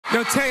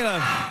Yo, Taylor,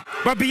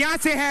 but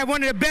Beyonce had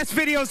one of the best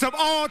videos of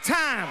all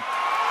time.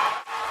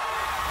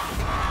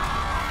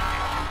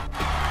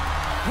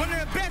 One of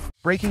the best.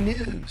 Breaking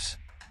news.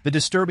 The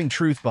disturbing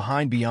truth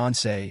behind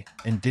Beyonce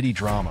and Diddy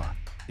drama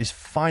is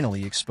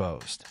finally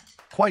exposed.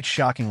 Quite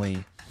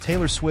shockingly,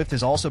 Taylor Swift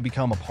has also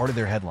become a part of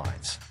their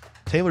headlines.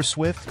 Taylor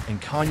Swift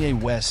and Kanye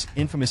West's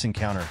infamous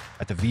encounter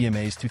at the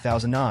VMAs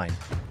 2009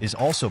 is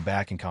also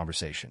back in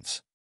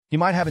conversations. He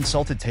might have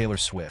insulted Taylor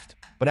Swift,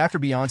 but after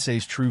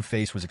Beyoncé's true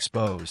face was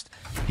exposed,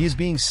 he is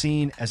being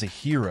seen as a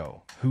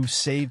hero who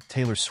saved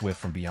Taylor Swift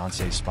from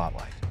Beyoncé's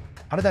spotlight.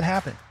 How did that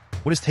happen?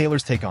 What is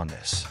Taylor's take on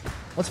this?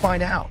 Let's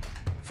find out.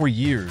 For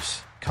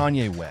years,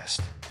 Kanye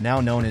West,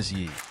 now known as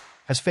Ye,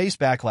 has faced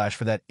backlash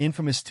for that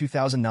infamous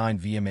 2009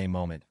 VMA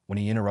moment when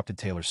he interrupted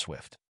Taylor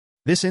Swift.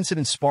 This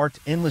incident sparked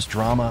endless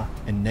drama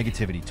and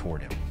negativity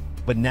toward him.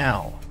 But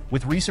now,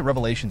 with recent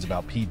revelations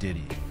about P.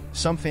 Diddy,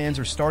 some fans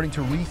are starting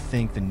to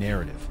rethink the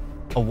narrative.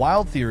 A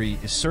wild theory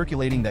is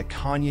circulating that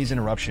Kanye's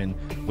interruption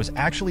was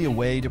actually a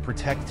way to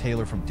protect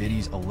Taylor from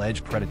Diddy's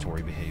alleged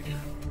predatory behavior.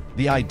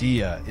 The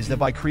idea is that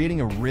by creating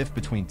a rift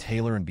between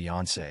Taylor and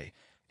Beyoncé,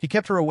 he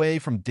kept her away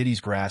from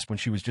Diddy's grasp when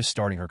she was just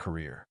starting her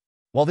career.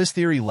 While this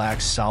theory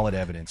lacks solid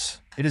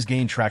evidence, it has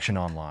gained traction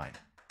online.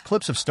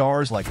 Clips of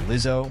stars like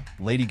Lizzo,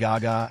 Lady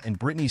Gaga, and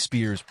Britney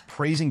Spears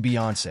praising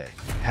Beyoncé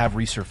have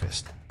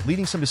resurfaced,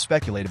 leading some to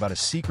speculate about a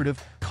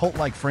secretive,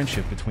 cult-like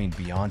friendship between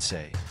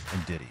Beyoncé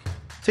and Diddy.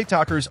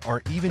 TikTokers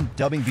are even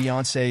dubbing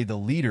Beyoncé the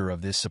leader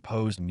of this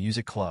supposed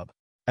music club.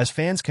 As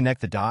fans connect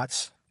the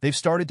dots, they've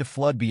started to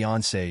flood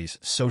Beyoncé's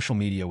social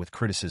media with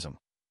criticism,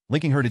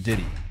 linking her to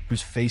Diddy,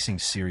 who's facing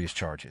serious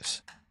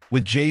charges.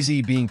 With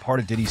Jay-Z being part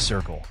of Diddy's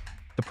circle,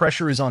 the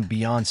pressure is on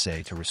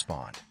Beyoncé to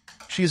respond.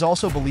 She is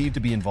also believed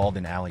to be involved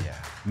in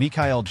Aaliyah,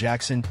 Michael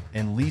Jackson,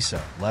 and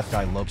Lisa Left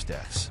Eye Lope's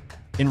deaths.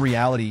 In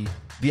reality,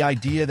 the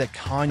idea that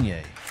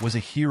Kanye was a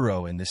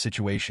hero in this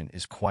situation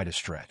is quite a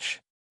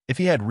stretch. If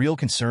he had real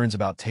concerns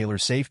about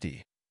Taylor's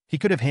safety, he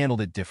could have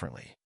handled it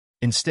differently.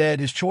 Instead,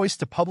 his choice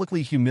to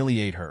publicly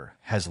humiliate her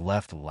has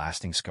left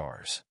lasting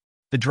scars.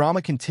 The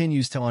drama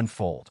continues to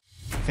unfold.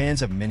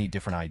 Fans have many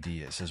different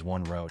ideas, as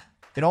one wrote.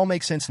 It all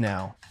makes sense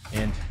now,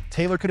 and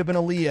Taylor could have been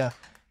Aaliyah,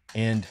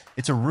 and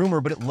it's a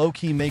rumor, but it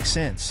low-key makes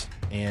sense.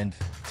 And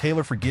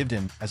Taylor forgave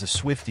him as a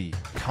Swiftie.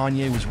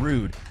 Kanye was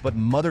rude, but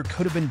mother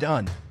could have been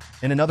done.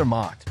 And another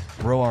mocked,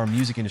 bro, our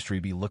music industry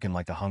be looking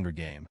like the Hunger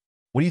Game.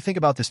 What do you think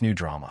about this new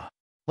drama?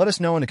 Let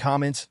us know in the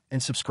comments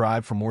and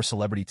subscribe for more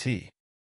celebrity tea.